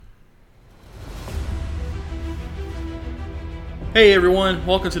Hey everyone,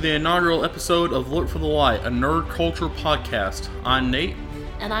 welcome to the inaugural episode of Look for the Light, a nerd culture podcast. I'm Nate.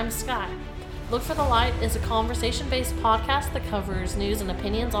 And I'm Sky. Look for the Light is a conversation-based podcast that covers news and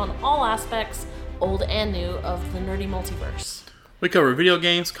opinions on all aspects, old and new, of the nerdy multiverse. We cover video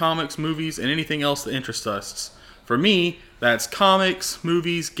games, comics, movies, and anything else that interests us. For me, that's comics,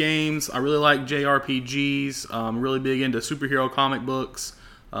 movies, games. I really like JRPGs. I'm really big into superhero comic books.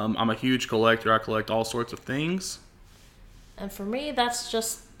 I'm a huge collector. I collect all sorts of things. And for me, that's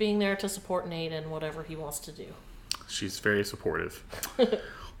just being there to support Nate in whatever he wants to do. She's very supportive.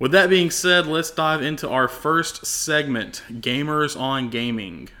 With that being said, let's dive into our first segment, Gamers on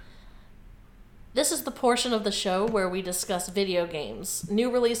Gaming. This is the portion of the show where we discuss video games, new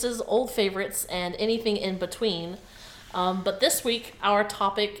releases, old favorites, and anything in between. But this week, our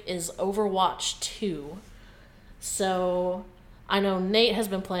topic is Overwatch 2. So, I know Nate has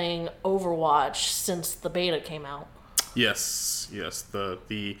been playing Overwatch since the beta came out. Yes,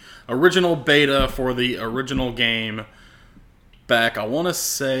 the original beta for the original game back, I want to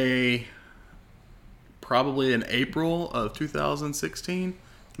say, probably in April of 2016,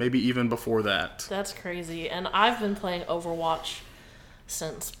 maybe even before that. That's crazy, and I've been playing Overwatch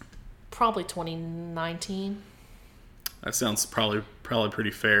since probably 2019. That sounds probably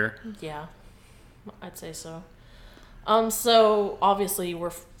pretty fair. Yeah, I'd say so. So obviously we're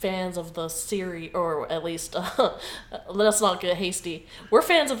fans of the series, or at least let's not get hasty. We're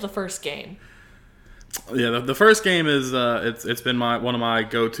fans of the first game. Yeah, the first game is it's been one of my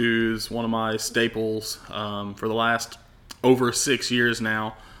go-tos, one of my staples for the last over 6 years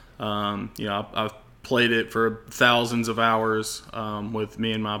now. I've played it for thousands of hours with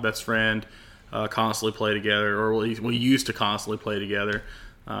me and my best friend. Constantly play together, or we used to constantly play together.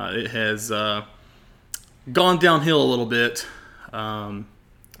 It has gone downhill a little bit, and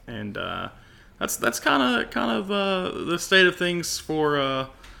that's kind of the state of things for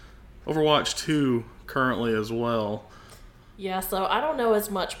Overwatch 2 currently as well. Yeah, so I don't know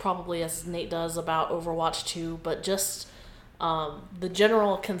as much probably as Nate does about Overwatch 2, but just the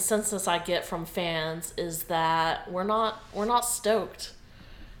general consensus I get from fans is that we're not stoked.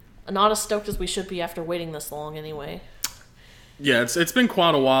 Not as stoked as we should be after waiting this long anyway. Yeah, it's been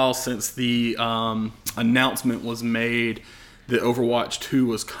quite a while since the announcement was made that Overwatch 2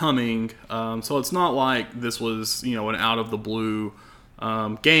 was coming. So it's not like this was, an out of the blue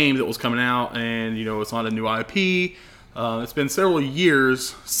game that was coming out, and it's not a new IP. It's been several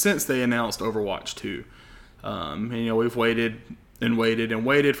years since they announced Overwatch 2. And we've waited and waited and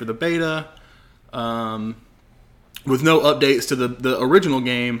waited for the beta, with no updates to the original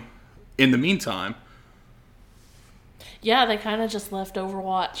game in the meantime. Yeah, they kind of just left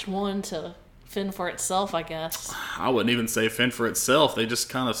Overwatch 1 to fend for itself, I guess. I wouldn't even say fend for itself. They just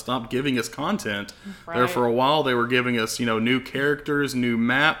kind of stopped giving us content. Right. There for a while, they were giving us, new characters, new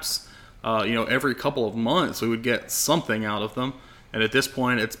maps. Every couple of months, we would get something out of them. And at this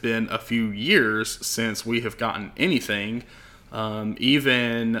point, it's been a few years since we have gotten anything.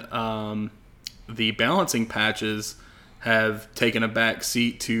 Even the balancing patches have taken a back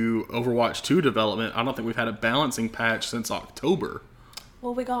seat to Overwatch 2 development. I don't think we've had a balancing patch since October.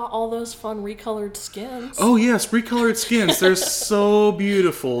 Well, we got all those fun recolored skins. Oh, yes, recolored skins. They're so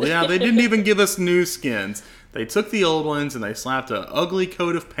beautiful. Yeah, they didn't even give us new skins. They took the old ones and they slapped an ugly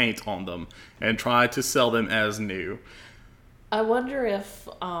coat of paint on them and tried to sell them as new. I wonder if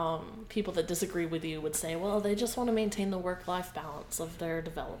people that disagree with you would say, well, they just want to maintain the work-life balance of their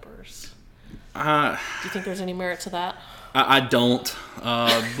developers. Do you think there's any merit to that? I don't.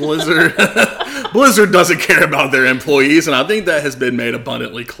 Blizzard doesn't care about their employees, and I think that has been made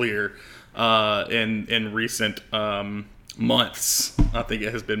abundantly clear in recent months. I think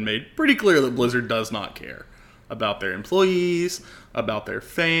it has been made pretty clear that Blizzard does not care about their employees, about their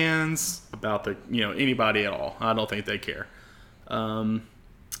fans, about anybody at all. I don't think they care.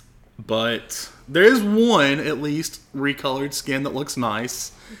 But there is one, at least, recolored skin that looks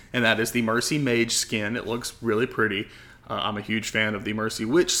nice, and that is the Mercy Mage skin. It looks really pretty. I'm a huge fan of the Mercy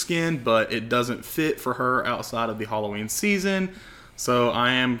Witch skin, but it doesn't fit for her outside of the Halloween season, so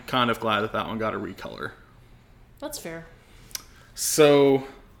I am kind of glad that one got a recolor. That's fair. So,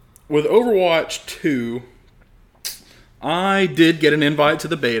 with Overwatch 2, I did get an invite to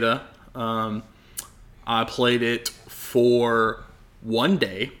the beta. I played it for one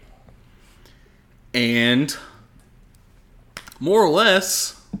day, and more or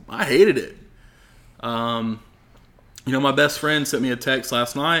less, I hated it. My best friend sent me a text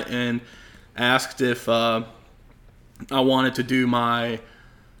last night and asked if I wanted to do my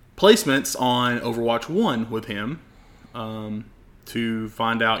placements on Overwatch 1 with him to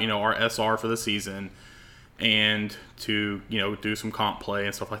find out, our SR for the season. and to, do some comp play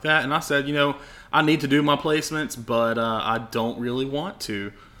and stuff like that. And I said, I need to do my placements, but I don't really want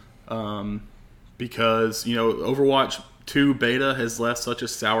to, because, Overwatch 2 beta has left such a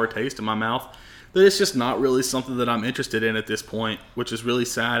sour taste in my mouth that it's just not really something that I'm interested in at this point, which is really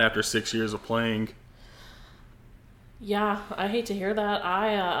sad after 6 years of playing. Yeah, I hate to hear that.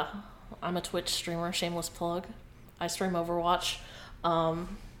 I'm a Twitch streamer, shameless plug. I stream Overwatch.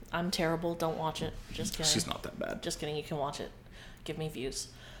 I'm terrible. Don't watch it. Just kidding. She's not that bad. Just kidding. You can watch it. Give me views.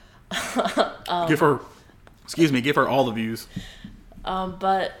 Give her all the views.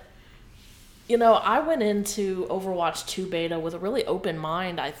 But, I went into Overwatch 2 beta with a really open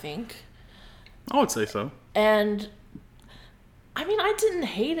mind, I think. I would say so. And, I didn't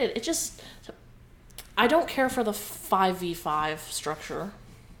hate it. It just... I don't care for the 5v5 structure.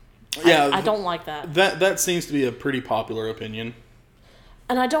 Yeah, I don't like that. That seems to be a pretty popular opinion.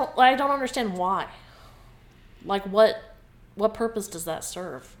 And I don't understand why. Like, what purpose does that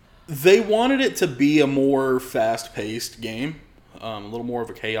serve? They wanted it to be a more fast-paced game, a little more of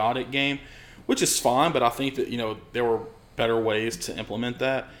a chaotic game, which is fine, but I think that, there were better ways to implement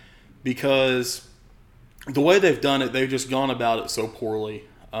that, because the way they've done it, they've just gone about it so poorly.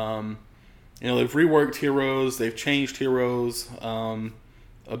 They've reworked heroes, they've changed heroes,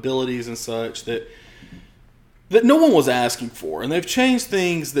 abilities and such that no one was asking for, and they've changed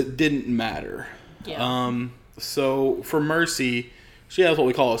things that didn't matter. Yeah. So for Mercy, she has what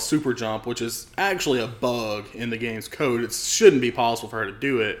we call a super jump, which is actually a bug in the game's code. It shouldn't be possible for her to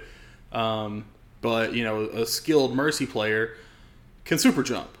do it, but a skilled Mercy player can super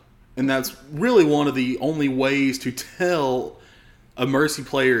jump, and that's really one of the only ways to tell a Mercy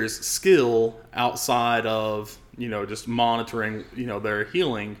player's skill outside of just monitoring their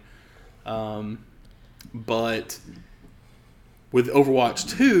healing. But with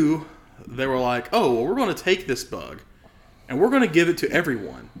Overwatch 2, they were like, oh, well, we're going to take this bug and we're going to give it to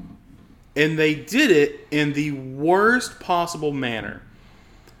everyone. And they did it in the worst possible manner.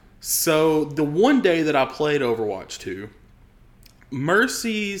 So the one day that I played Overwatch 2,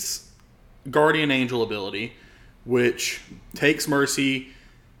 Mercy's Guardian Angel ability, which takes Mercy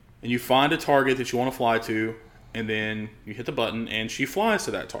and you find a target that you want to fly to, and then you hit the button and she flies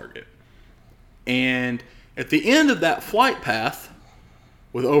to that target. And at the end of that flight path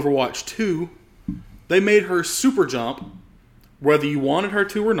with Overwatch 2, they made her super jump, whether you wanted her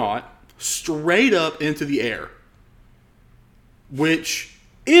to or not, straight up into the air. Which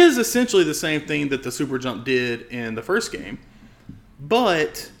is essentially the same thing that the super jump did in the first game.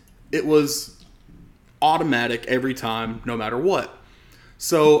 But it was automatic every time, no matter what.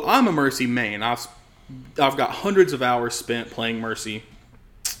 So I'm a Mercy main. I've got hundreds of hours spent playing Mercy.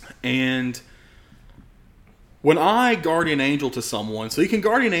 And when I Guardian Angel to someone, so you can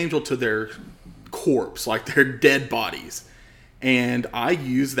Guardian Angel to their corpse, like their dead bodies. And I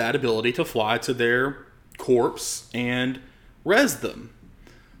use that ability to fly to their corpse and res them.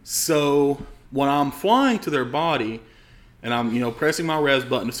 So when I'm flying to their body and I'm, pressing my res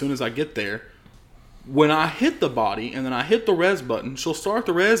button as soon as I get there, when I hit the body and then I hit the res button, she'll start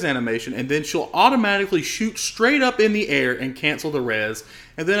the res animation and then she'll automatically shoot straight up in the air and cancel the res.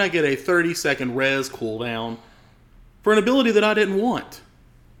 And then I get a 30-second res cooldown for an ability that I didn't want.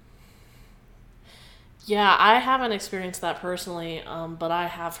 Yeah, I haven't experienced that personally, but I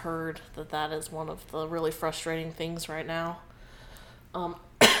have heard that is one of the really frustrating things right now.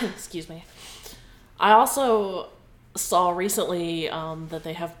 Excuse me. I also saw recently that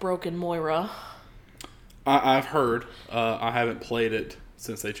they have broken Moira. I've heard. I haven't played it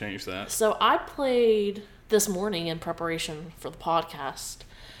since they changed that. So I played this morning in preparation for the podcast,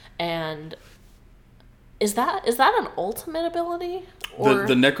 and is that an ultimate ability? Or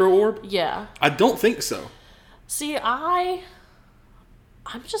The Necro Orb? Yeah. I don't think so. See, I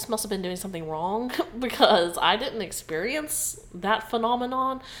just must have been doing something wrong because I didn't experience that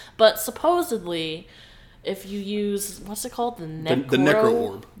phenomenon. But supposedly, if you use, what's it called? The Necro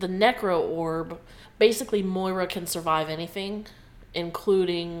Orb. The Necro Orb. Basically, Moira can survive anything,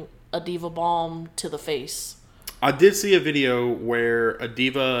 including a Diva Bomb to the face. I did see a video where a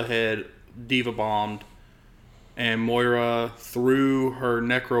Diva had Diva Bombed and Moira threw her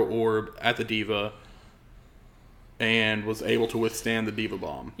Necro Orb at the Diva and was able to withstand the Diva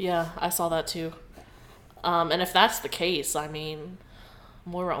Bomb. Yeah, I saw that too. And if that's the case,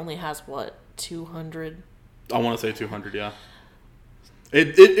 Moira only has, 200? I want to say 200, yeah.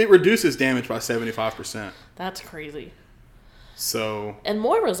 It reduces damage by 75%. That's crazy. So... And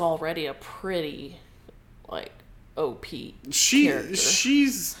Moira's already a pretty, OP character.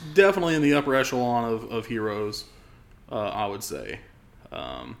 She's definitely in the upper echelon of heroes, I would say.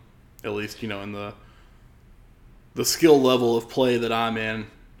 At least, in the the skill level of play that I'm in,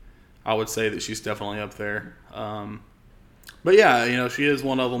 I would say that she's definitely up there. But yeah, she is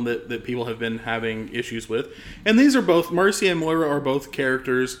one of them that people have been having issues with. And these are both, Mercy and Moira are both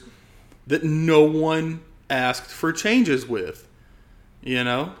characters that no one asked for changes with.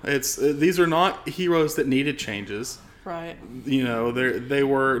 These are not heroes that needed changes. Right.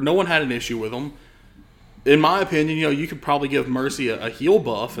 No one had an issue with them. In my opinion, you could probably give Mercy a heal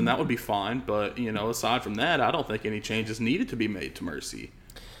buff and that would be fine. But, aside from that, I don't think any changes needed to be made to Mercy.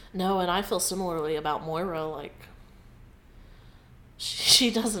 No, and I feel similarly about Moira. Like,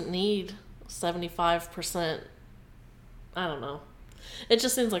 she doesn't need 75%. I don't know. It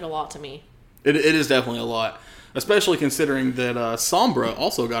just seems like a lot to me. It is definitely a lot. Especially considering that Sombra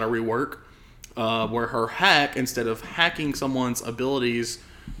also got a rework. Where her hack, instead of hacking someone's abilities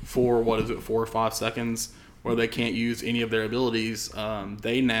for, 4 or 5 seconds, where they can't use any of their abilities,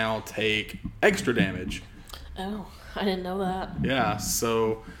 they now take extra damage. Oh, I didn't know that. Yeah,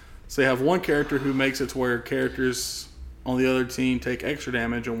 so you have one character who makes it to where characters on the other team take extra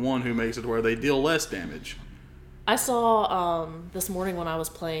damage, and one who makes it to where they deal less damage. I saw this morning when I was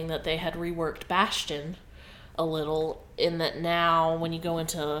playing that they had reworked Bastion a little, in that now when you go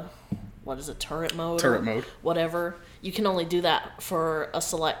into... what is it, turret mode? Turret mode. Whatever. You can only do that for a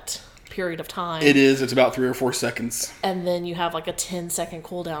select period of time. It is. It's about 3 or 4 seconds. And then you have like a 10-second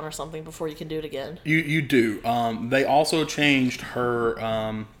cooldown or something before you can do it again. You do. They also changed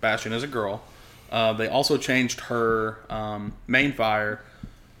her, Bastion as a girl. They also changed her main fire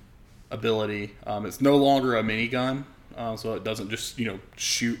ability. It's no longer a minigun, so it doesn't just,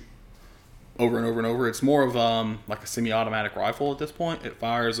 shoot over and over and over. It's more of like a semi-automatic rifle at this point. It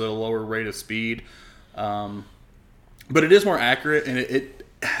fires at a lower rate of speed, but it is more accurate, and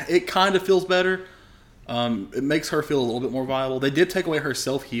it kind of feels better. It makes her feel a little bit more viable. They did take away her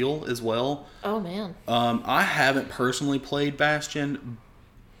self-heal as well. Oh man. I haven't personally played Bastion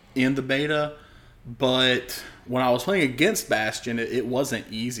in the beta, but when I was playing against Bastion, it wasn't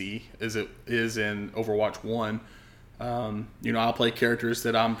easy as it is in Overwatch 1. I'll play characters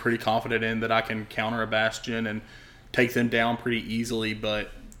that I'm pretty confident in that I can counter a Bastion and take them down pretty easily,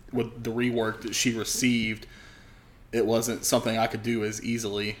 but with the rework that she received, it wasn't something I could do as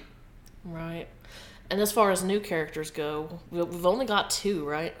easily. Right. And as far as new characters go, we've only got 2,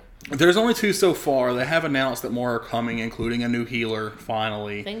 right? There's only 2 so far. They have announced that more are coming, including a new healer,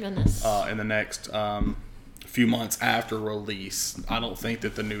 finally. Thank goodness. In the next few months after release. I don't think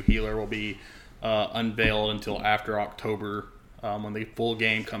that the new healer will be unveiled until after October when the full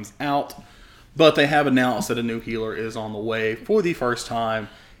game comes out. But they have announced that a new healer is on the way for the first time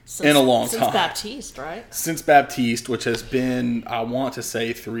in a long time. Since Baptiste, right? Since Baptiste, which has been, I want to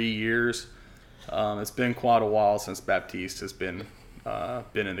say, 3 years. It's been quite a while since Baptiste has been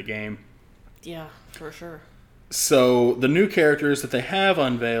in the game. Yeah, for sure. So the new characters that they have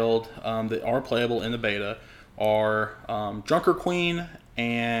unveiled that are playable in the beta are Junker Queen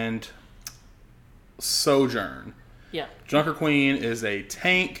and Sojourn. Yeah. Junker Queen is a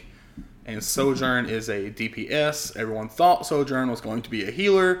tank, and Sojourn is a DPS. Everyone thought Sojourn was going to be a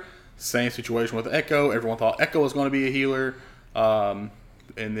healer. Same situation with Echo. Everyone thought Echo was going to be a healer.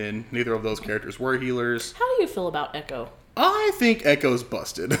 And then neither of those characters were healers. How do you feel about Echo? I think Echo's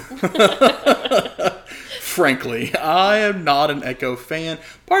busted. Frankly, I am not an Echo fan.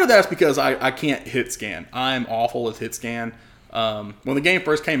 Part of that's because I can't hit scan. I'm awful with hit scan. When the game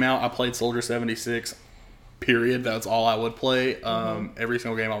first came out, I played Soldier 76, period. That's all I would play. Every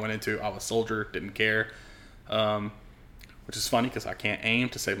single game I went into, I was Soldier, didn't care. Which is funny because I can't aim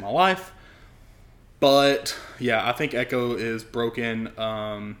to save my life. But, yeah, I think Echo is broken.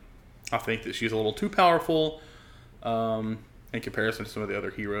 I think that she's a little too powerful in comparison to some of the other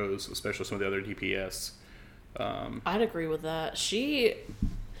heroes, especially some of the other DPS. I'd agree with that. She,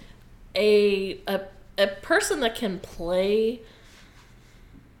 a person that can play,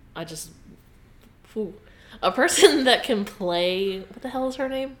 a person that can play, what the hell is her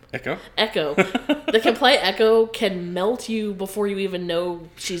name? Echo. That can play Echo can melt you before you even know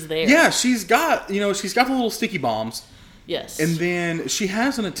she's there. Yeah, she's got the little sticky bombs. Yes. And then she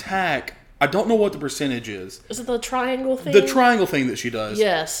has an attack. I don't know what the percentage is. Is it the triangle thing? The triangle thing that she does.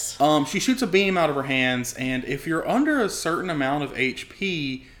 Yes. She shoots a beam out of her hands, and if you're under a certain amount of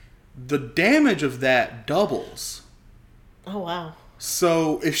HP, the damage of that doubles. Oh, wow.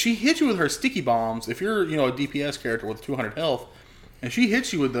 So if she hits you with her sticky bombs, if you're, a DPS character with 200 health, and she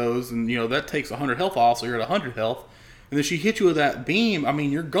hits you with those, and, that takes 100 health off, so you're at 100 health, and then she hits you with that beam, I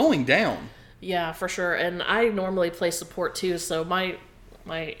mean, you're going down. Yeah, for sure. And I normally play support, too, so my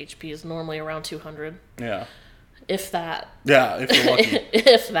HP is normally around 200. Yeah. If that. Yeah, if you're lucky.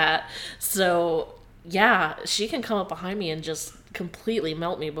 If that. So, Yeah, she can come up behind me and just completely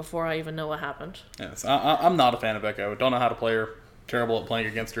melt me before I even know what happened. Yes, I'm not a fan of Echo. Don't know how to play her. Terrible at playing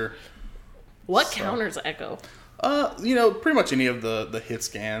against her. What counters Echo? Pretty much any of the hit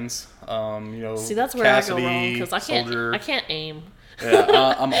scans. See, that's where Cassidy, I go wrong because Soldier. I can't aim.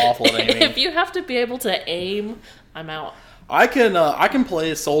 Yeah, I'm awful at aiming. If you have to be able to aim, I'm out. I can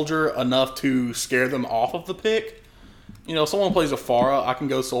play a Soldier enough to scare them off of the pick. Someone plays a Pharah, I can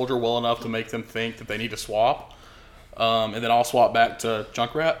go Soldier well enough to make them think that they need to swap. And then I'll swap back to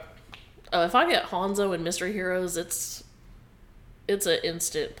Junkrat. If I get Hanzo and Mystery Heroes, it's an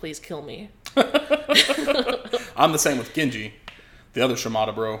instant, please kill me. I'm the same with Genji, the other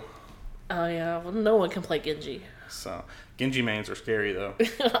Shimada bro. Oh yeah, well, no one can play Genji. So, Genji mains are scary though.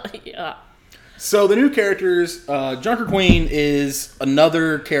 Yeah. So the new characters, Junker Queen is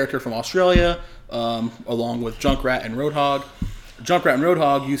another character from Australia, along with Junkrat and Roadhog. Junkrat and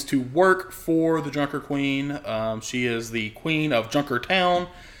Roadhog used to work for the Junker Queen. She is the queen of Junker Town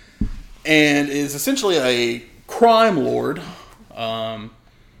and is essentially a crime lord.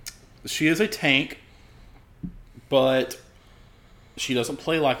 She is a tank, but she doesn't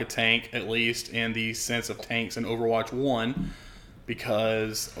play like a tank, at least in the sense of tanks in Overwatch 1,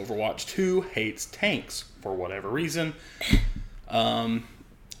 because Overwatch 2 hates tanks for whatever reason.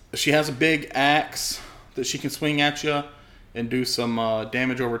 She has a big axe that she can swing at you and do some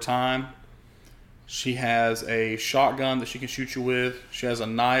damage over time. She has a shotgun that she can shoot you with. She has a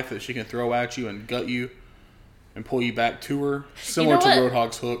knife that she can throw at you and gut you and pull you back to her, similar to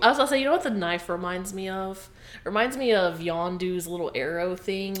Roadhog's hook. I was going to say, you know what the knife reminds me of? It reminds me of Yondu's little arrow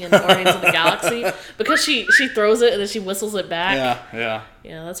thing in Guardians of the Galaxy, because she throws it and then she whistles it back. Yeah.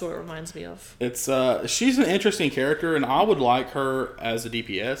 Yeah, that's what it reminds me of. It's she's an interesting character, and I would like her as a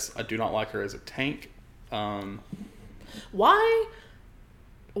DPS. I do not like her as a tank. Why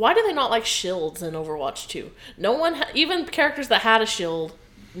do they not like shields in Overwatch 2? No one, even characters that had a shield,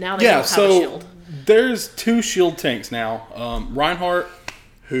 now they don't have a shield. There's 2 shield tanks now. Reinhardt,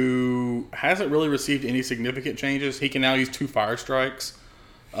 who hasn't really received any significant changes, he can now use 2 fire strikes.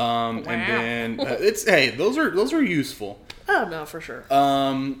 Wow. And then those are useful. Oh no, for sure.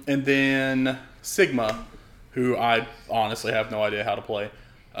 And then Sigma, who I honestly have no idea how to play.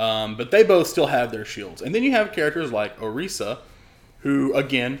 But they both still have their shields. And then you have characters like Orisa, who,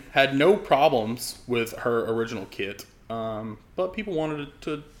 again, had no problems with her original kit. But people wanted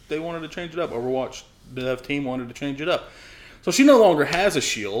to change it up. Overwatch dev team wanted to change it up. So she no longer has a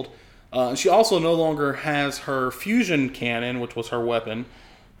shield. She also no longer has her fusion cannon, which was her weapon.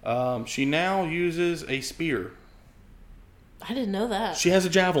 She now uses a spear. I didn't know that. She has a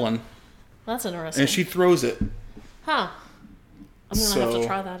javelin. That's interesting. And she throws it. Huh. I'm going to have to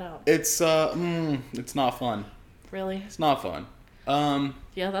try that out. It's not fun. Really? It's not fun.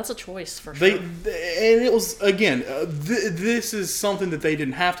 Yeah, that's a choice for sure. And it was, again, this is something that they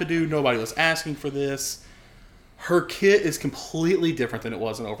didn't have to do. Nobody was asking for this. Her kit is completely different than it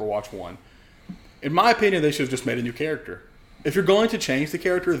was in Overwatch 1. In my opinion, they should have just made a new character. If you're going to change the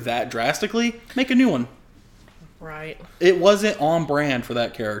character that drastically, make a new one. Right. It wasn't on brand for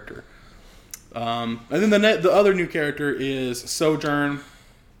that character. And then the other new character is Sojourn.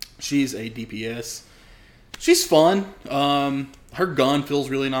 She's a DPS. She's fun. Her gun feels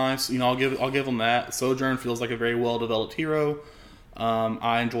really nice. I'll give them that. Sojourn feels like a very well developed hero.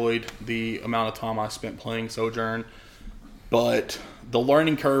 I enjoyed the amount of time I spent playing Sojourn, but the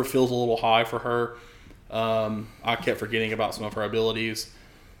learning curve feels a little high for her. I kept forgetting about some of her abilities,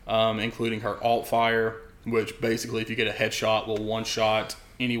 including her alt fire, which basically, if you get a headshot, will one-shot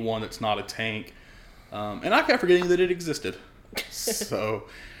anyone that's not a tank. And I kept forgetting that it existed. So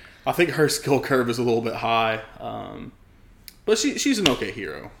I think her skill curve is a little bit high. But she's an okay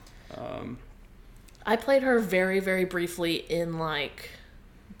hero. I played her very, very briefly in,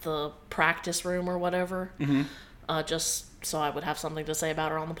 the practice room or whatever. Mm-hmm. Just so I would have something to say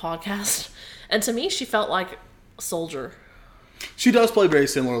about her on the podcast. And to me, she felt like Soldier. She does play very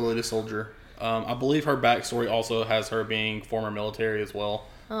similarly to Soldier. I believe her backstory also has her being former military as well.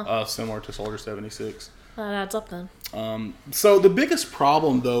 Similar to Soldier 76. That adds up then. So the biggest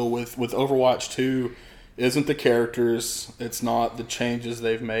problem, though, with Overwatch 2 isn't the characters. It's not the changes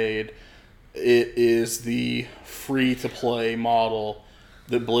they've made. It is the free-to-play model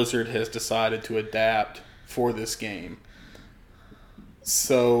that Blizzard has decided to adapt for this game.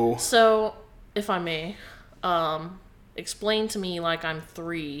 So if I may, explain to me, like I'm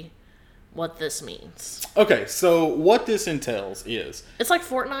 3, what this means. Okay, so what this entails is... It's like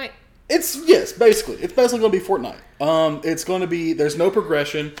Fortnite? Yes, basically. It's basically going to be Fortnite. It's going to be... There's no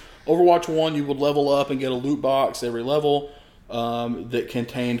progression. Overwatch 1, you would level up and get a loot box every level that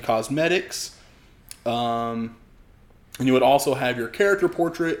contained cosmetics. And you would also have your character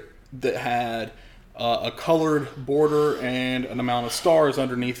portrait that had a colored border and an amount of stars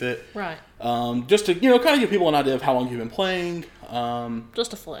underneath it. Right. Just to, kind of give people an idea of how long you've been playing.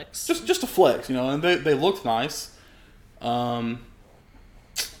 Just a flex. Just a flex, and they looked nice. And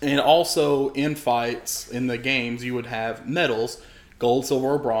also in fights in the games, you would have medals, gold, silver,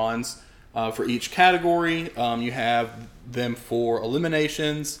 or bronze, for each category. You have them for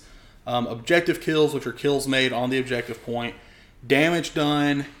eliminations, objective kills, which are kills made on the objective point, damage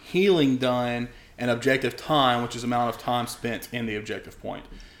done, healing done, and objective time, which is the amount of time spent in the objective point.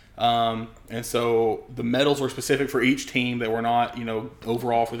 And so the medals were specific for each team. They were not,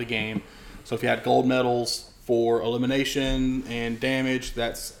 overall for the game. So if you had gold medals for elimination and damage,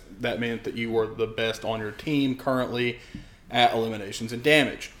 that meant that you were the best on your team currently at eliminations and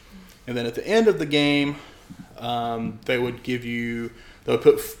damage. And then at the end of the game, they would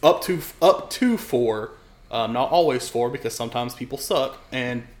put up to 4, not always 4, because sometimes people suck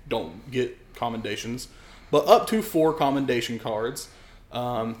and don't get commendations, but up to 4 commendation cards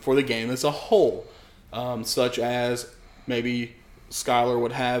for the game as a whole, such as maybe Skylar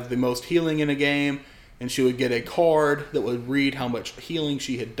would have the most healing in a game, and she would get a card that would read how much healing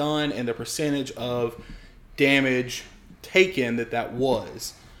she had done and the percentage of damage taken that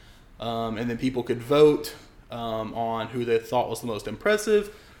was. And then people could vote on who they thought was the most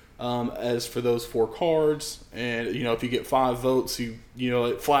impressive as for those 4 cards. And, if you get 5 votes,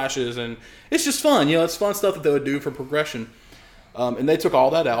 it flashes, and it's just fun. It's fun stuff that they would do for progression. And they took all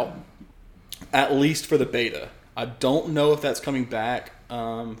that out, at least for the beta. I don't know if that's coming back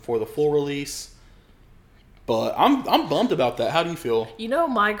for the full release, but I'm bummed about that. How do you feel?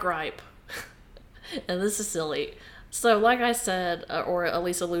 My gripe, and this is silly. So, like I said, or at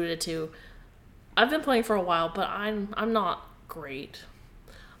least alluded to, I've been playing for a while, but I'm not great.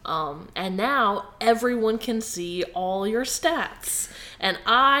 And now everyone can see all your stats, and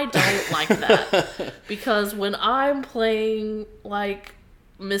I don't like that, because when I'm playing like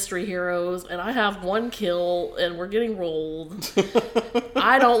Mystery Heroes and I have 1 kill and we're getting rolled,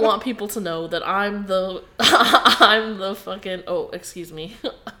 I don't want people to know that I'm the fucking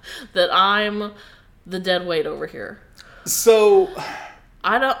that I'm the dead weight over here. So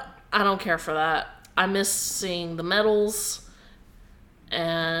I don't care for that. I miss seeing the medals,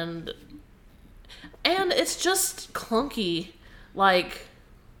 and it's just clunky. Like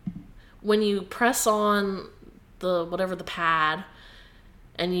when you press on the pad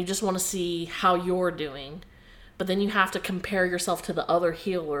and you just want to see how you're doing, but then you have to compare yourself to the other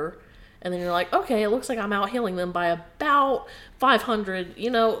healer, and then you're like, okay, it looks like I'm out healing them by about 500.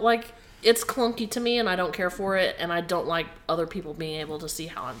 It's clunky to me, and I don't care for it, and I don't like other people being able to see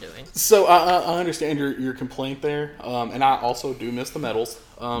how I'm doing. So I understand your complaint there, and I also do miss the medals.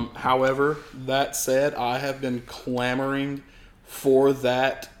 However, that said, I have been clamoring for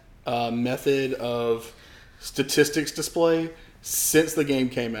that method of statistics display since the game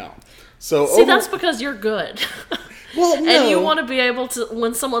came out. So see, that's because you're good. Well, no. And you want to be able to,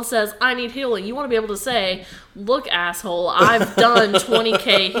 when someone says, I need healing, you want to be able to say, look, asshole, I've done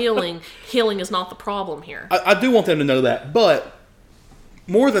 20k healing. Healing is not the problem here. I do want them to know that, but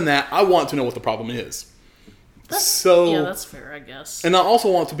more than that, I want to know what the problem is. Yeah, that's fair, I guess. And I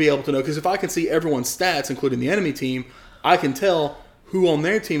also want to be able to know, because if I can see everyone's stats, including the enemy team, I can tell who on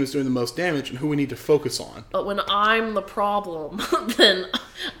their team is doing the most damage and who we need to focus on. But when I'm the problem, then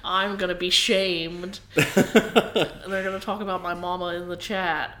I'm going to be shamed. And they're going to talk about my mama in the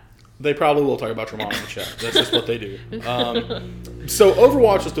chat. They probably will talk about your mom in the chat. That's just what they do. So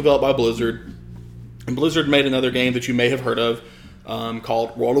Overwatch was developed by Blizzard. And Blizzard made another game that you may have heard of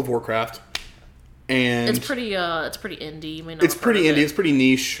called World of Warcraft. And it's pretty indie. You may not it's pretty indie. It's pretty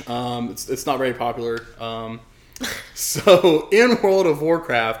niche. It's not very popular. So in World of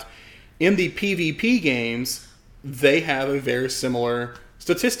Warcraft, in the PvP games, they have a very similar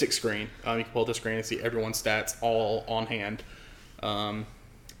statistics screen. You can pull up the screen and see everyone's stats all on hand,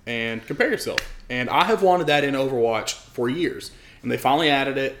 and compare yourself. And I have wanted that in Overwatch for years, and they finally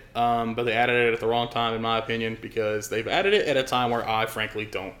added it, but they added it at the wrong time, in my opinion, because they've added it at a time where I frankly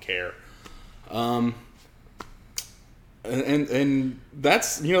don't care. And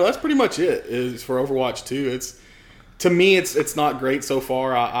that's pretty much it is for Overwatch 2. To me, it's not great so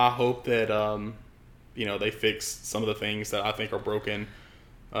far. I hope that they fix some of the things that I think are broken.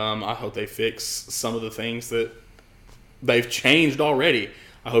 I hope they fix some of the things that they've changed already.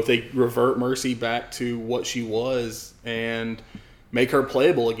 I hope they revert Mercy back to what she was and make her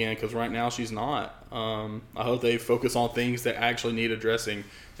playable again, because right now she's not. I hope they focus on things that actually need addressing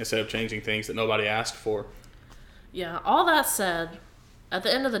instead of changing things that nobody asked for. Yeah, all that said, at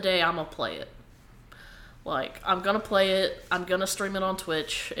the end of the day, I'm going to play it. Like, I'm gonna play it. I'm gonna stream it on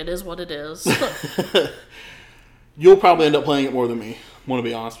Twitch. It is what it is. You'll probably end up playing it more than me. Want to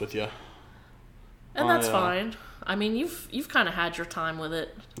be honest with you. And that's fine. I mean, you've kind of had your time with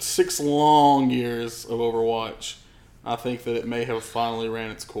it. 6 long years of Overwatch. I think that it may have finally ran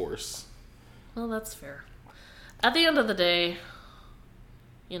its course. Well, that's fair. At the end of the day,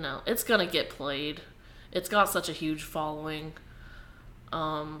 you know, it's gonna get played. It's got such a huge following.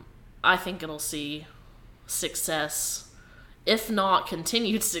 I think it'll see success, if not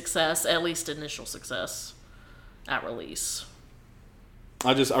continued success, at least initial success at release.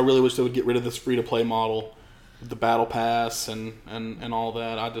 I really wish they would get rid of this free-to-play model, with the battle pass and all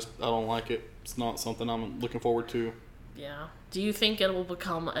that. I don't like it. It's not something I'm looking forward to. Yeah. Do you think it will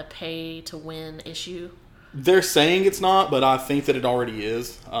become a pay-to-win issue? They're saying it's not, but I think that it already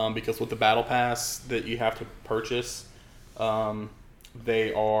is, because with the battle pass that you have to purchase,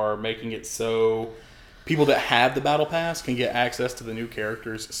 they are making it so people that have the battle pass can get access to the new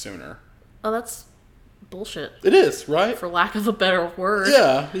characters sooner. Oh, that's bullshit. It is, right? For lack of a better word.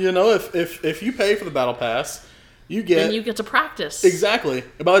 Yeah, you know, if you pay for the battle pass, then you get to practice. Exactly.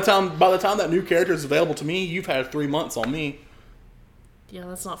 By the time that new character is available to me, you've had 3 months on me. Yeah,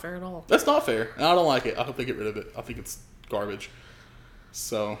 that's not fair at all. That's not fair. And I don't like it. I hope they get rid of it. I think it's garbage.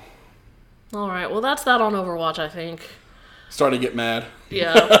 So. All right. Well, that's that on Overwatch, I think. Starting to get mad.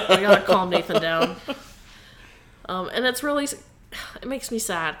 Yeah, I gotta calm Nathan down. And it makes me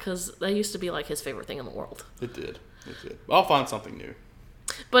sad because that used to be like his favorite thing in the world. It did. I'll find something new.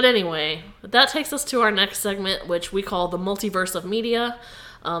 But anyway, that takes us to our next segment, which we call the Multiverse of Media.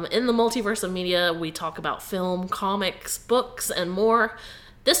 In the Multiverse of Media, we talk about film, comics, books, and more.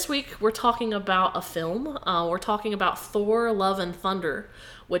 This week, we're talking about a film. We're talking about Thor, Love, and Thunder,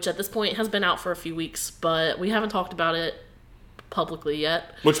 which at this point has been out for a few weeks, but we haven't talked about it publicly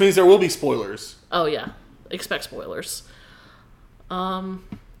yet. Which means there will be spoilers. Oh, yeah. Expect spoilers.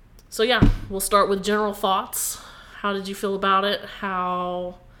 So, yeah, we'll start with general thoughts. How did you feel about it?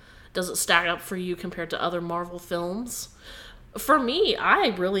 How does it stack up for you compared to other Marvel films? For me, I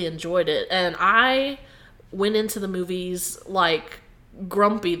really enjoyed it, and I went into the movies, like,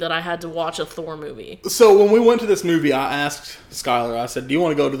 grumpy that I had to watch a Thor movie. So when we went to this movie, I asked Skylar, I said, do you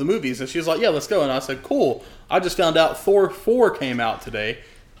want to go to the movies? And she was like, yeah, let's go. And I said, cool. I just found out Thor 4 came out today.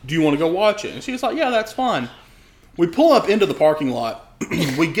 Do you want to go watch it? And she was like, yeah, that's fine. We pull up into the parking lot.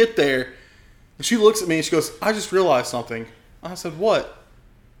 We get there, and she looks at me and she goes, I just realized something. I said, what?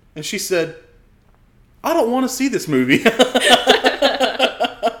 And she said, I don't want to see this movie.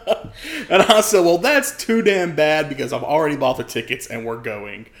 And I said, well, that's too damn bad because I've already bought the tickets and we're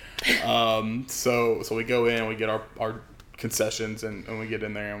going. So we go in, we get our concessions, and we get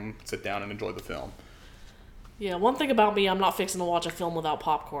in there and sit down and enjoy the film. Yeah, one thing about me, I'm not fixing to watch a film without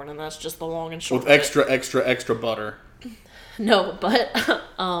popcorn, and that's just the long and short with extra butter. No, but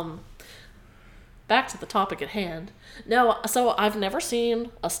back to the topic at hand. No, so I've never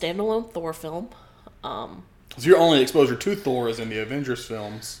seen a standalone Thor film. So your only exposure to Thor is in the Avengers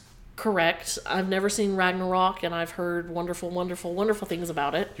films. Correct. I've never seen Ragnarok, and I've heard wonderful, wonderful, wonderful things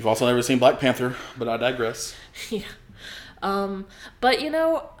about it. You've also never seen Black Panther, but I digress. Yeah. But, you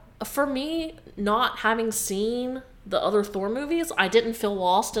know, for me, not having seen the other Thor movies, I didn't feel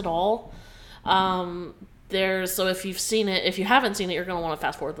lost at all. So if you've seen it, if you haven't seen it, you're going to want to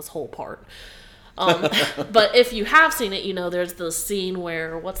fast forward this whole part. But if you have seen it, you know, there's the scene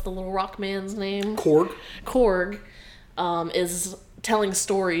where, what's the little rock man's name? Korg is telling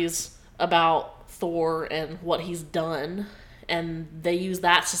stories about Thor and what he's done, and they use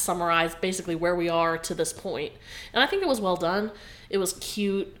that to summarize basically where we are to this point. And I think it was well done. It was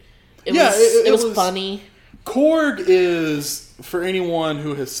cute. It was funny. Korg is, for anyone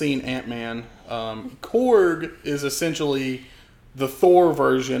who has seen Ant-Man, Korg is essentially the Thor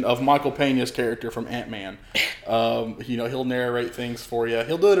version of Michael Peña's character from Ant-Man. You know, he'll narrate things for you.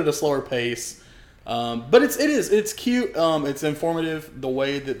 He'll do it at a slower pace. But it's cute. It's informative the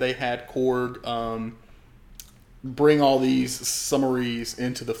way that they had Korg bring all these summaries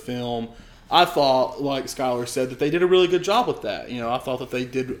into the film. I thought, like Skylar said, that they did a really good job with that. You know, I thought that they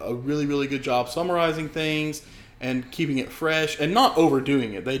did a really, really good job summarizing things and keeping it fresh and not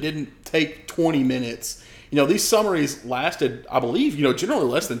overdoing it. They didn't take 20 minutes. You know, these summaries lasted, I believe, you know, generally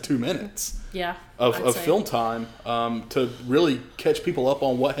less than 2 minutes. Yeah, of film time to really catch people up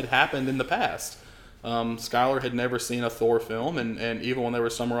on what had happened in the past. Skylar had never seen a Thor film, and even when they were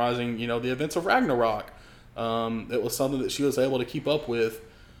summarizing, you know, the events of Ragnarok, it was something that she was able to keep up with.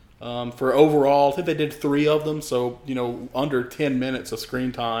 For overall, I think they did 3 of them, so, you know, under 10 minutes of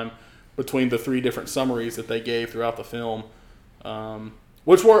screen time between the 3 different summaries that they gave throughout the film.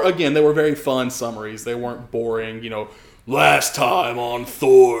 Which were, again, they were very fun summaries. They weren't boring, last time on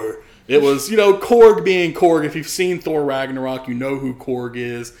Thor. It was, Korg being Korg. If you've seen Thor Ragnarok, you know who Korg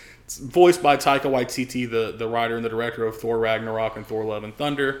is. It's voiced by Taika Waititi, the writer and the director of Thor Ragnarok and Thor Love and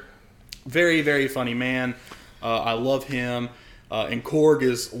Thunder. Very, very funny man. I love him. And Korg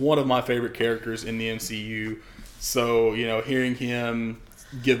is one of my favorite characters in the MCU. So, hearing him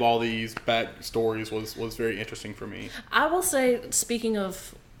give all these backstories was very interesting for me. I will say, speaking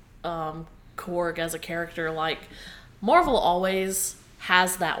of Korg as a character, like, Marvel always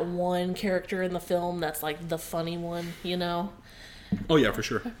has that one character in the film that's, like, the funny one, Oh, yeah, for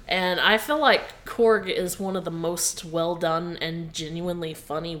sure. And I feel like Korg is one of the most well-done and genuinely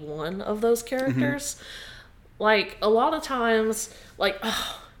funny one of those characters. Mm-hmm. Like, a lot of times, like...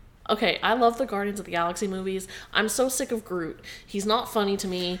 Okay, I love the Guardians of the Galaxy movies. I'm so sick of Groot. He's not funny to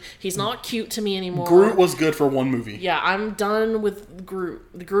me. He's not cute to me anymore. Groot was good for one movie. Yeah, I'm done with Groot.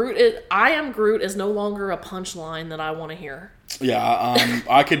 I am Groot is no longer a punchline that I want to hear. Yeah,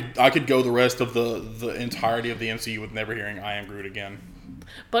 I could go the rest of the entirety of the MCU with never hearing I am Groot again.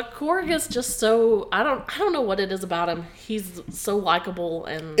 But Korg is just so I don't know what it is about him. He's so likable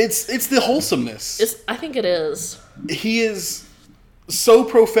and it's the wholesomeness. I think it is. He is so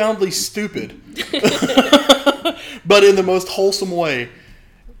profoundly stupid, but in the most wholesome way.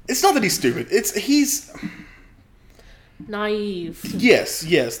 It's not that he's stupid. He's naive. Yes,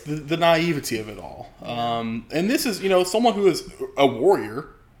 the naivety of it all. And this is, someone who is a warrior,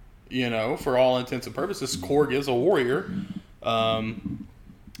 for all intents and purposes. Korg is a warrior,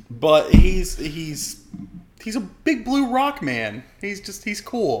 but he's a big blue rock man. He's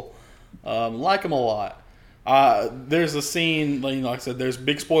cool. Like him a lot. There's a scene, like I said, there's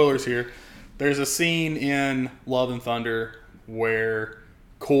big spoilers here. There's a scene in Love and Thunder where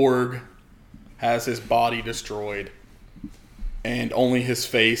Korg has his body destroyed and only his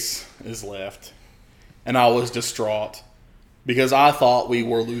face is left. And I was distraught because I thought we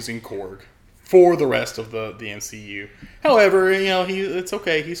were losing Korg for the rest of the MCU. However, it's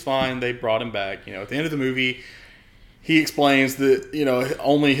okay. He's fine. They brought him back. At the end of the movie, he explains that,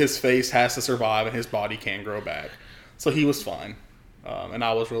 only his face has to survive and his body can grow back. So he was fine. And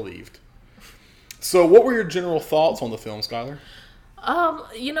I was relieved. So what were your general thoughts on the film, Skylar?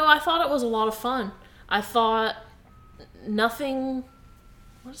 I thought it was a lot of fun. I thought nothing...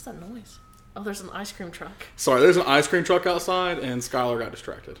 What is that noise? Oh, there's an ice cream truck. Sorry, there's an ice cream truck outside and Skylar got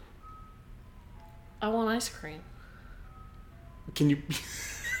distracted. I want ice cream. Can you...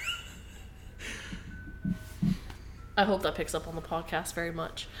 I hope that picks up on the podcast very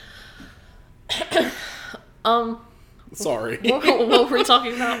much. Sorry. What were we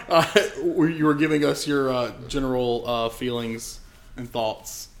talking about? You were giving us your general feelings and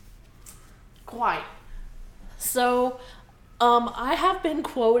thoughts. Quite. So, I have been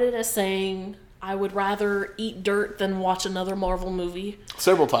quoted as saying I would rather eat dirt than watch another Marvel movie.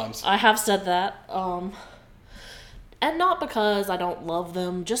 Several times. I have said that. And not because I don't love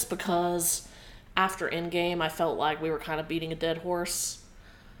them, just because after Endgame I felt like we were kind of beating a dead horse.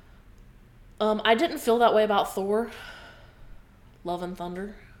 I didn't feel that way about Thor, Love and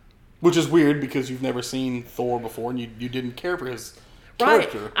Thunder. Which is weird because you've never seen Thor before and you didn't care for his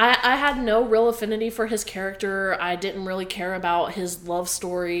character. Right. I had no real affinity for his character. I didn't really care about his love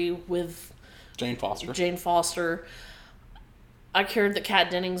story with Jane Foster. I cared that Kat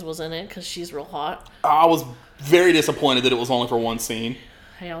Dennings was in it because she's real hot. I was very disappointed that it was only for one scene.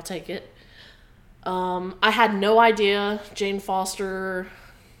 Hey, I'll take it. I had no idea Jane Foster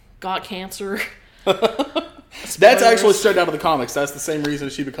got cancer. That's actually straight out of the comics. That's the same reason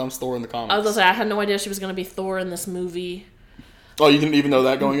she becomes Thor in the comics. I was going to say, I had no idea she was going to be Thor in this movie. Oh, you didn't even know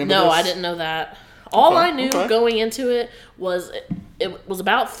that going into this? No, I didn't know that. All I knew going into it was it was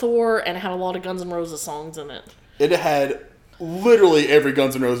about Thor and it had a lot of Guns N' Roses songs in it. It had literally every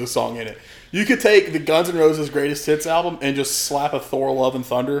Guns N' Roses song in it. You could take the Guns N' Roses Greatest Hits album and just slap a Thor Love and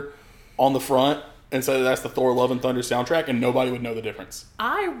Thunder on the front and say that's the Thor Love and Thunder soundtrack and nobody would know the difference.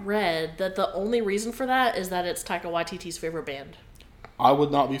 I read that the only reason for that is that it's Taika Waititi's favorite band. I would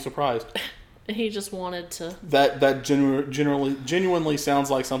not be surprised. He just wanted to... That genuinely sounds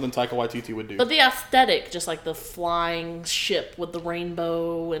like something Taika Waititi would do. But the aesthetic, just like the flying ship with the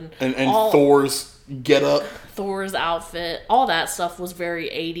rainbow and all, Thor's getup. Thor's outfit. All that stuff was very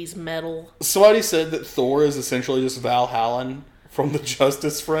 80s metal. Somebody said that Thor is essentially just Val Hallen from the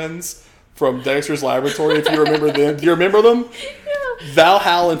Justice Friends from Dexter's Laboratory, if you remember them. Do you remember them? Yeah. Val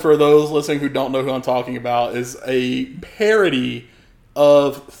Hallen, for those listening who don't know who I'm talking about, is a parody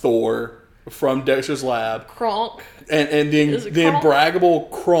of Thor from Dexter's Lab. Kronk. And the imbraggable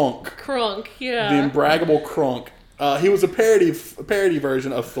Kronk. Kronk, yeah. The imbraggable Kronk. He was a parody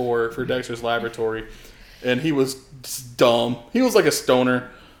version of Thor for Dexter's Laboratory, and he was dumb. He was like a stoner.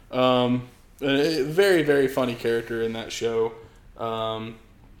 A very, very funny character in that show. And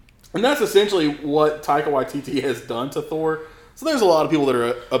that's essentially what Taika Waititi has done to Thor. So there's a lot of people that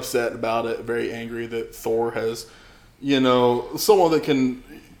are upset about it, very angry that Thor has, someone that can,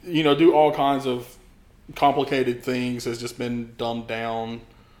 do all kinds of complicated things has just been dumbed down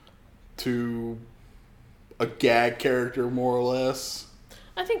to a gag character, more or less.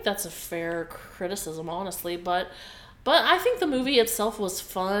 I think that's a fair criticism, honestly, but I think the movie itself was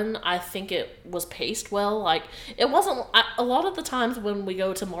fun. I think it was paced well. Like, it wasn't... a lot of the times when we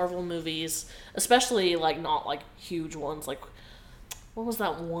go to Marvel movies, especially, like, not, like, huge ones, like... What was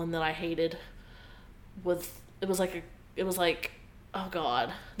that one that I hated? It was like... Oh,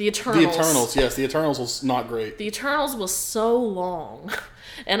 God. The Eternals. The Eternals, yes. The Eternals was not great. The Eternals was so long.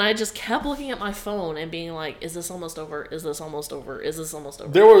 And I just kept looking at my phone and being like, is this almost over? Is this almost over? Is this almost over?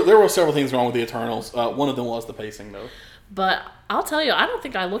 There were several things wrong with the Eternals. One of them was the pacing, though. But I'll tell you, I don't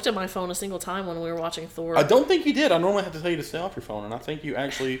think I looked at my phone a single time when we were watching Thor. I don't think you did. I normally have to tell you to stay off your phone, and I think you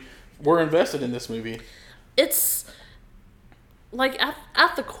actually were invested in this movie. It's, like,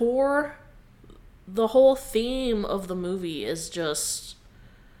 at the core, the whole theme of the movie is just,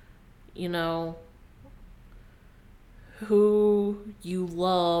 who you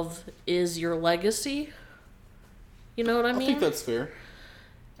love is your legacy. You know what I mean? I think that's fair.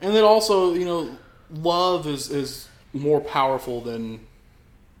 And then also, love is more powerful than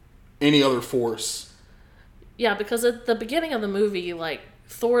any other force. Yeah, because at the beginning of the movie, like,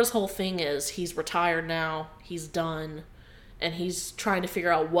 Thor's whole thing is he's retired now, he's done, and he's trying to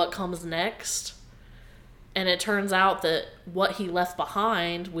figure out what comes next. And it turns out that what he left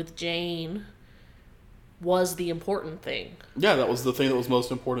behind with Jane was the important thing. Yeah, that was the thing that was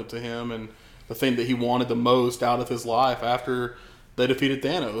most important to him, and the thing that he wanted the most out of his life after they defeated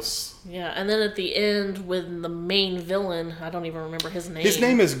Thanos. Yeah, and then at the end, with the main villain, I don't even remember his name. His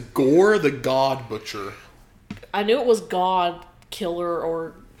name is Gore the God Butcher. I knew it was God Killer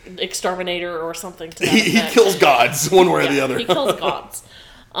or Exterminator or something to that He kills gods, one way or the other. He kills gods.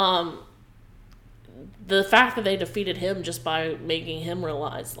 The fact that they defeated him just by making him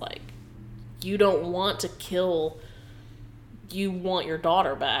realize, like, you don't want to kill, you want your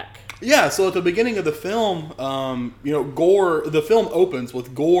daughter back. Yeah, so at the beginning of the film, Gore, the film opens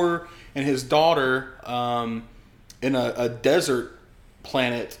with Gore and his daughter in a desert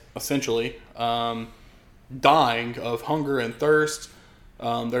planet, essentially, dying of hunger and thirst.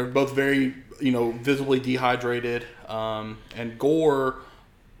 They're both very, visibly dehydrated. And Gore,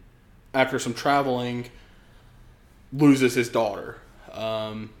 after some traveling, loses his daughter.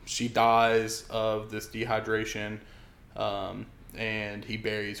 She dies of this dehydration, and he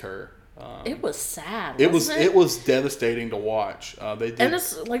buries her. It was sad. It was devastating to watch. And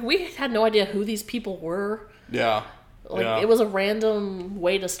it's like we had no idea who these people were. Yeah. It was a random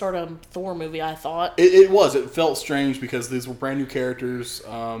way to start a Thor movie, I thought. It was. It felt strange because these were brand new characters.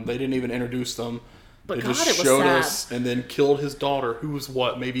 They didn't even introduce them. But they God, just it was showed sad. us and then killed his daughter, who was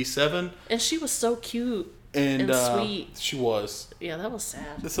maybe 7? And she was so cute and sweet. She was. Yeah, that was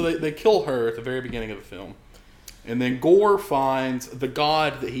sad. So they kill her at the very beginning of the film. And then Gore finds the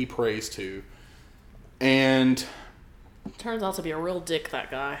god that he prays to. And turns out to be a real dick, that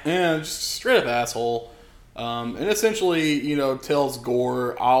guy. Yeah, just straight up asshole. And essentially, tells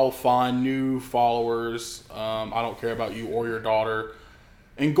Gore, I'll find new followers. I don't care about you or your daughter.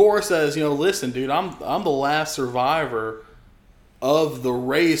 And Gore says, listen, dude, I'm the last survivor of the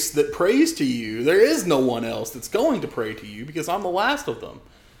race that prays to you. There is no one else that's going to pray to you because I'm the last of them.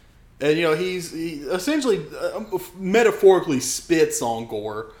 And, he essentially, metaphorically spits on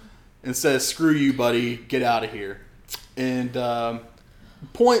Gore and says, screw you, buddy, get out of here. And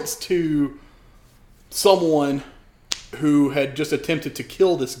points to someone who had just attempted to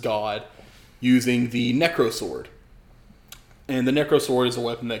kill this god using the Necro Sword. And the Necro Sword is a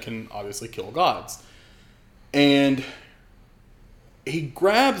weapon that can obviously kill gods. And he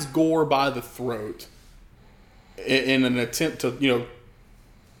grabs Gore by the throat in an attempt to,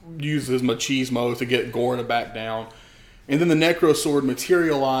 use his machismo to get Gore to back down. And then the Necro Sword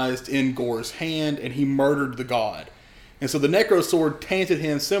materialized in Gore's hand, and he murdered the god. And so the Necro Sword tainted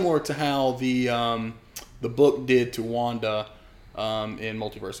him, similar to how the book did to Wanda in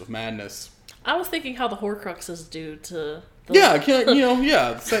Multiverse of Madness. I was thinking how the Horcruxes do to... similar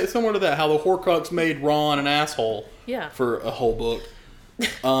to that. How the Horcrux made Ron an asshole for a whole book.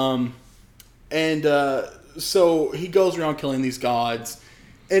 So he goes around killing these gods.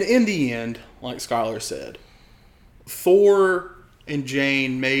 And in the end, like Skylar said, Thor and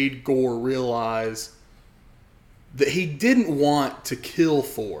Jane made Gore realize that he didn't want to kill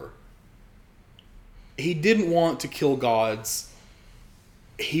Thor. He didn't want to kill gods.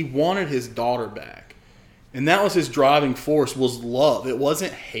 He wanted his daughter back. And that was his driving force, was love. It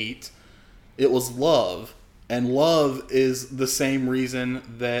wasn't hate. It was love. And love is the same reason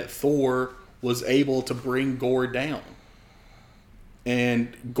that Thor was able to bring Gorr down.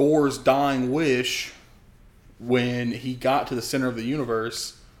 And Gorr's dying wish, when he got to the center of the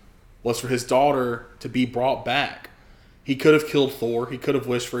universe, was for his daughter to be brought back. He could have killed Thor. He could have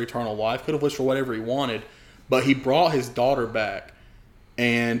wished for eternal life. Could have wished for whatever he wanted. But he brought his daughter back.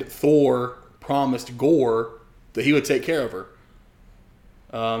 And Thor promised Gorr that he would take care of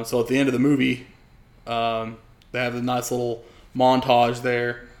her. So at the end of the movie, they have a nice little montage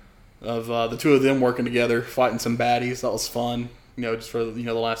there of the two of them working together, fighting some baddies. That was fun. Just for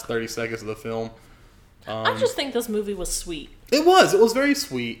the last 30 seconds of the film. I just think this movie was sweet. It was very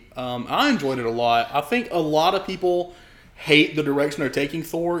sweet. I enjoyed it a lot. I think a lot of people hate the direction they're taking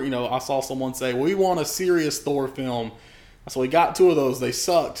Thor. I saw someone say, we want a serious Thor film. So we got two of those. They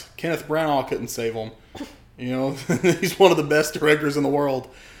sucked. Kenneth Branagh couldn't save them. He's one of the best directors in the world.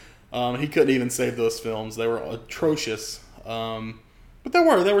 He couldn't even save those films. They were atrocious. But they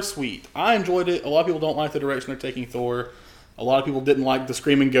were sweet. I enjoyed it. A lot of people don't like the direction they're taking Thor. A lot of people didn't like the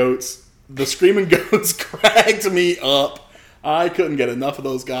Screaming Goats. The Screaming Goats cracked me up. I couldn't get enough of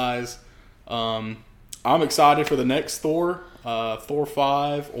those guys. I'm excited for the next Thor, Thor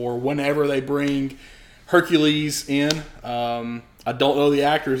 5, or whenever they bring Hercules in. I don't know the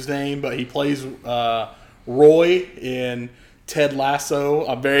actor's name, but he plays Roy in Ted Lasso.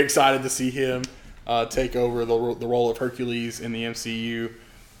 I'm very excited to see him take over the role of Hercules in the MCU.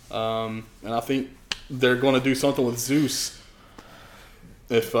 And I think they're going to do something with Zeus.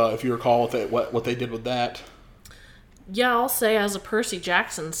 If you recall what they did with that. Yeah, I'll say as a Percy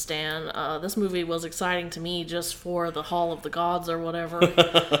Jackson stan, this movie was exciting to me just for the Hall of the Gods or whatever.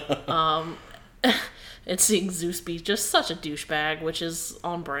 And seeing Zeus be just such a douchebag, which is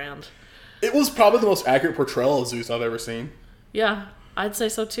on brand. It was probably the most accurate portrayal of Zeus I've ever seen. Yeah, I'd say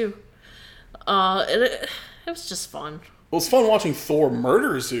so too. It was just fun. It was fun watching Thor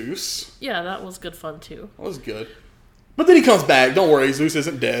murder Zeus. Yeah, that was good fun too. That was good. But then he comes back. Don't worry, Zeus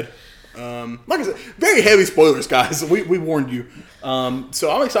isn't dead. Like I said, very heavy spoilers, guys. We warned you. So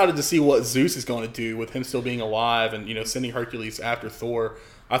I'm excited to see what Zeus is going to do with him still being alive and sending Hercules after Thor.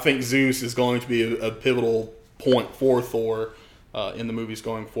 I think Zeus is going to be a pivotal point for Thor in the movies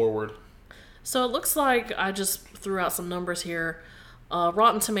going forward. So it looks like I just threw out some numbers here.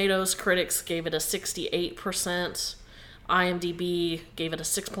 Rotten Tomatoes critics gave it a 68%. IMDb gave it a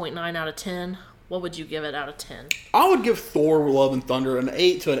 6.9 out of 10. What would you give it out of 10? I would give Thor Love and Thunder an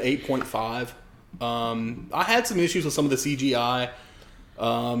 8 to an 8.5. I had some issues with some of the CGI.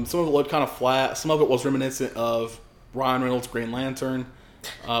 Some of it looked kind of flat. Some of it was reminiscent of Ryan Reynolds' Green Lantern,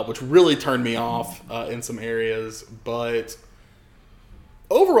 which really turned me off in some areas. But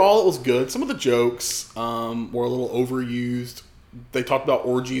overall, it was good. Some of the jokes were a little overused. They talked about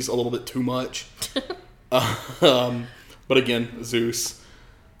orgies a little bit too much. But again, Zeus.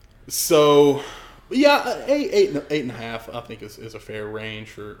 So, yeah, 8.5 I think is a fair range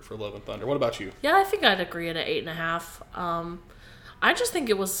for Love and Thunder. What about you? Yeah, I think I'd agree at an 8.5. I just think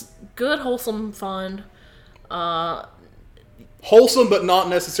it was good, wholesome fun. Wholesome, but not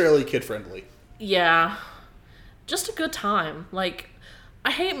necessarily kid-friendly. Yeah. Just a good time. Like,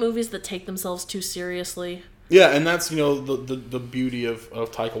 I hate movies that take themselves too seriously. Yeah, and that's, the beauty of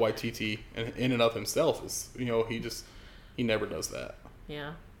Taika Waititi in and of himself is, he never does that.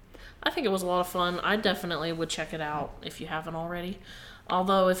 Yeah. I think it was a lot of fun. I definitely would check it out if you haven't already.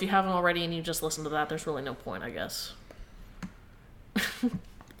 Although, if you haven't already and you just listen to that, there's really no point, I guess.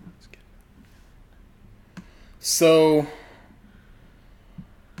 So,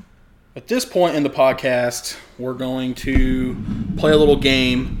 at this point in the podcast, we're going to play a little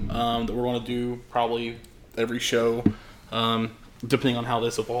game that we're going to do probably every show, depending on how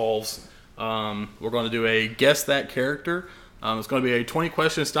this evolves. We're going to do a Guess That Character. It's going to be a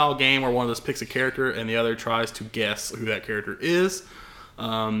 20-question style game where one of us picks a character and the other tries to guess who that character is.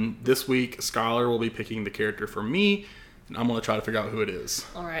 This week, Skylar will be picking the character for me, and I'm going to try to figure out who it is.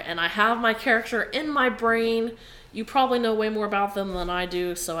 All right, and I have my character in my brain. You probably know way more about them than I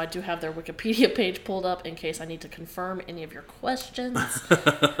do, so I do have their Wikipedia page pulled up in case I need to confirm any of your questions.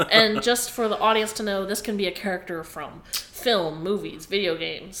 And just for the audience to know, this can be a character from film, movies, video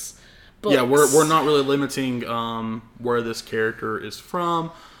games, books. Yeah, we're not really limiting where this character is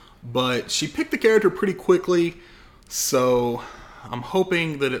from, but she picked the character pretty quickly, so I'm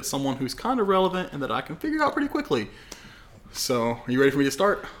hoping that it's someone who's kind of relevant and that I can figure out pretty quickly. So, are you ready for me to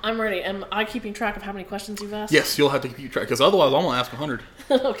start? I'm ready. Am I keeping track of how many questions you've asked? Yes, you'll have to keep track, because otherwise I'm going to ask 100.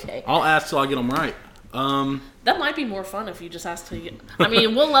 Okay. I'll ask till I get them right. That might be more fun if you just ask till you get... I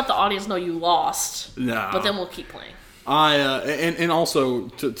mean, we'll let the audience know you lost. Nah. But then we'll keep playing. And also,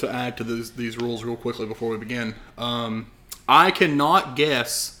 to add to these rules real quickly before we begin, I cannot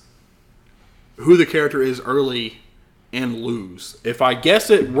guess who the character is early and lose. If I guess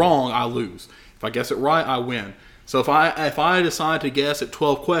it wrong, I lose. If I guess it right, I win. So if I decide to guess at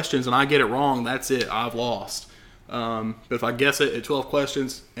 12 questions and I get it wrong, that's it. I've lost. But if I guess it at 12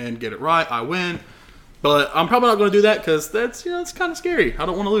 questions and get it right, I win. But I'm probably not going to do that because that's it's kind of scary. I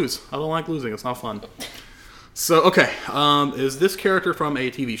don't want to lose. I don't like losing. It's not fun. So okay, is this character from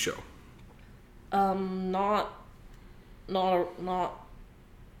a TV show? No.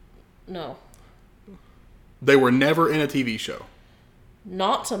 They were never in a TV show.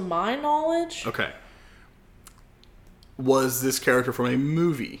 Not to my knowledge. Okay. Was this character from a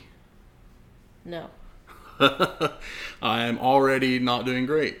movie? No. I am already not doing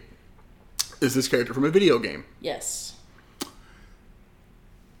great. Is this character from a video game? Yes.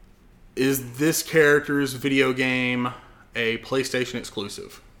 Is this character's video game a PlayStation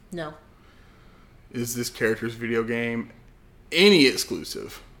exclusive? No. Is this character's video game any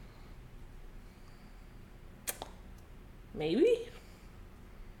exclusive? Maybe?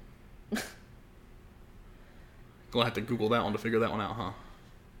 Gonna have to Google that one to figure that one out, huh?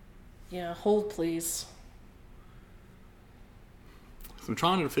 Yeah, hold please. So I'm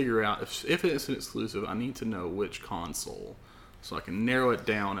trying to figure out if it's an exclusive, I need to know which console. So I can narrow it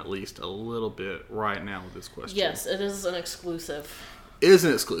down at least a little bit right now with this question. Yes, it is an exclusive. Is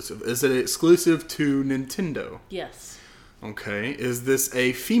it exclusive? Is it exclusive to Nintendo? Yes. Okay. Is this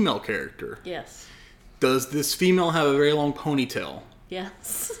a female character? Yes. Does this female have a very long ponytail?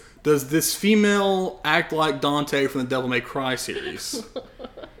 Yes. Does this female act like Dante from the Devil May Cry series?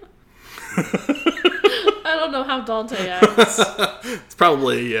 I don't know how Dante acts. It's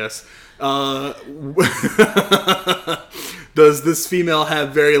probably a yes. Does this female have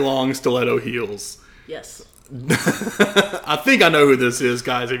very long stiletto heels? Yes. I think I know who this is,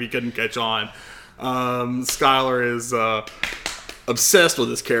 guys, if you couldn't catch on. Skylar is obsessed with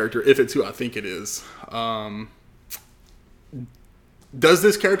this character, if it's who I think it is. Does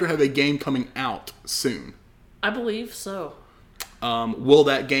this character have a game coming out soon? I believe so. Will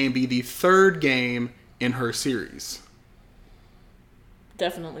that game be the third game in her series?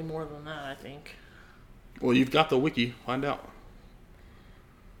 Definitely more than that, I think. Well, you've got the wiki. Find out.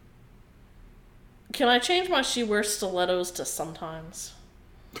 Can I change my she wears stilettos to sometimes?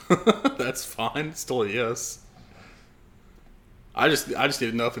 That's fine. Still a yes. I just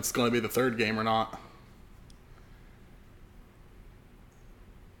need to know if it's going to be the third game or not.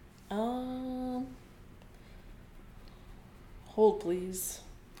 Hold please.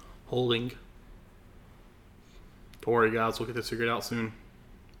 Holding. Don't worry, guys. We'll get this figured out soon.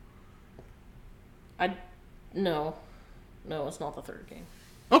 No, it's not the third game.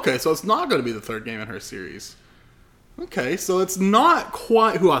 Okay, so it's not going to be the third game in her series. Okay, so it's not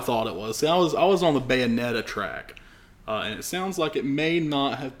quite who I thought it was. See, I was on the Bayonetta track, and it sounds like it may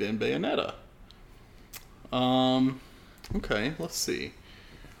not have been Bayonetta. Okay, let's see.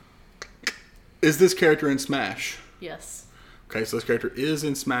 Is this character in Smash? Yes. Okay, so this character is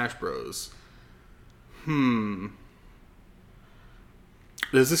in Smash Bros.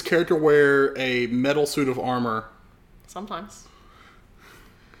 Does this character wear a metal suit of armor? Sometimes.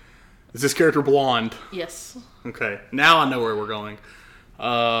 Is this character blonde? Yes. Okay, now I know where we're going.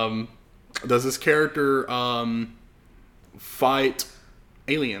 Does this character fight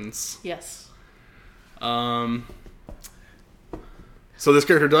aliens? Yes. So this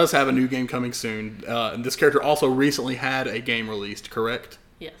character does have a new game coming soon. And this character also recently had a game released, correct?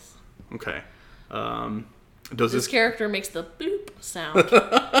 Yes. Okay. Does this character makes the bloop sound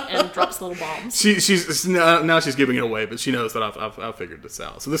and drops little bombs. She's now she's giving it away, but she knows that I've figured this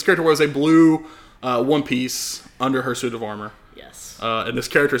out. So this character wears a blue one piece under her suit of armor. Yes. And this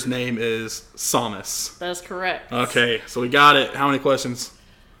character's name is Samus. That is correct. Okay, so we got it. How many questions?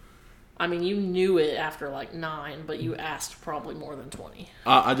 I mean, you knew it after like 9, but you asked probably more than 20.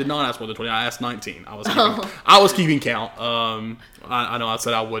 I did not ask more than 20. I asked 19. I was keeping count. I know I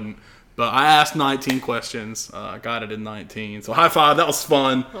said I wouldn't. But I asked 19 questions. I got it in 19. So high five. That was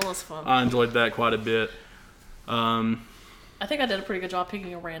fun. That was fun. I enjoyed that quite a bit. I think I did a pretty good job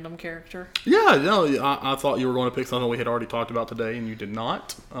picking a random character. Yeah, no, I thought you were going to pick something we had already talked about today, and you did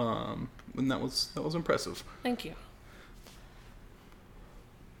not. And that was impressive. Thank you.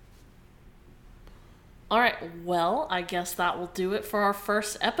 All right, well, I guess that will do it for our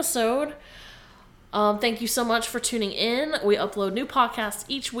first episode. Thank you so much for tuning in. We upload new podcasts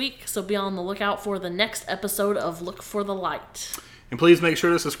each week, so be on the lookout for the next episode of Look for the Light. And please make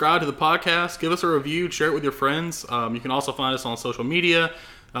sure to subscribe to the podcast, give us a review, share it with your friends. You can also find us on social media,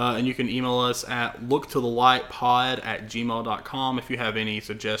 and you can email us at looktothelightpod@gmail.com if you have any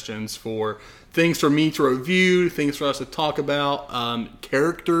suggestions for things for me to review, things for us to talk about,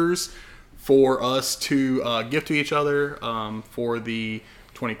 characters for us to give to each other for the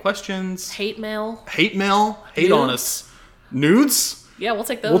 20 questions. Hate mail. Hate mail. Hate Nudes. on us. Nudes. Yeah, we'll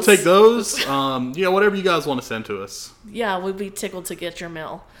take those. We'll take those. Whatever you guys want to send to us. Yeah, we'd be tickled to get your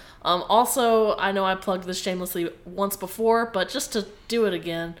mail. Also, I know I plugged this shamelessly once before, but just to do it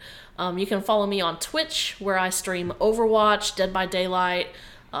again, you can follow me on Twitch, where I stream Overwatch, Dead by Daylight,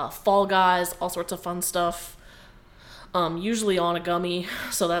 Fall Guys, all sorts of fun stuff. Usually on a gummy,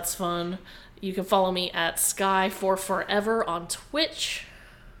 so that's fun. You can follow me at Sky4Forever on Twitch.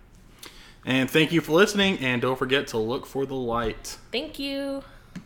 And thank you for listening, and don't forget to look for the light. Thank you.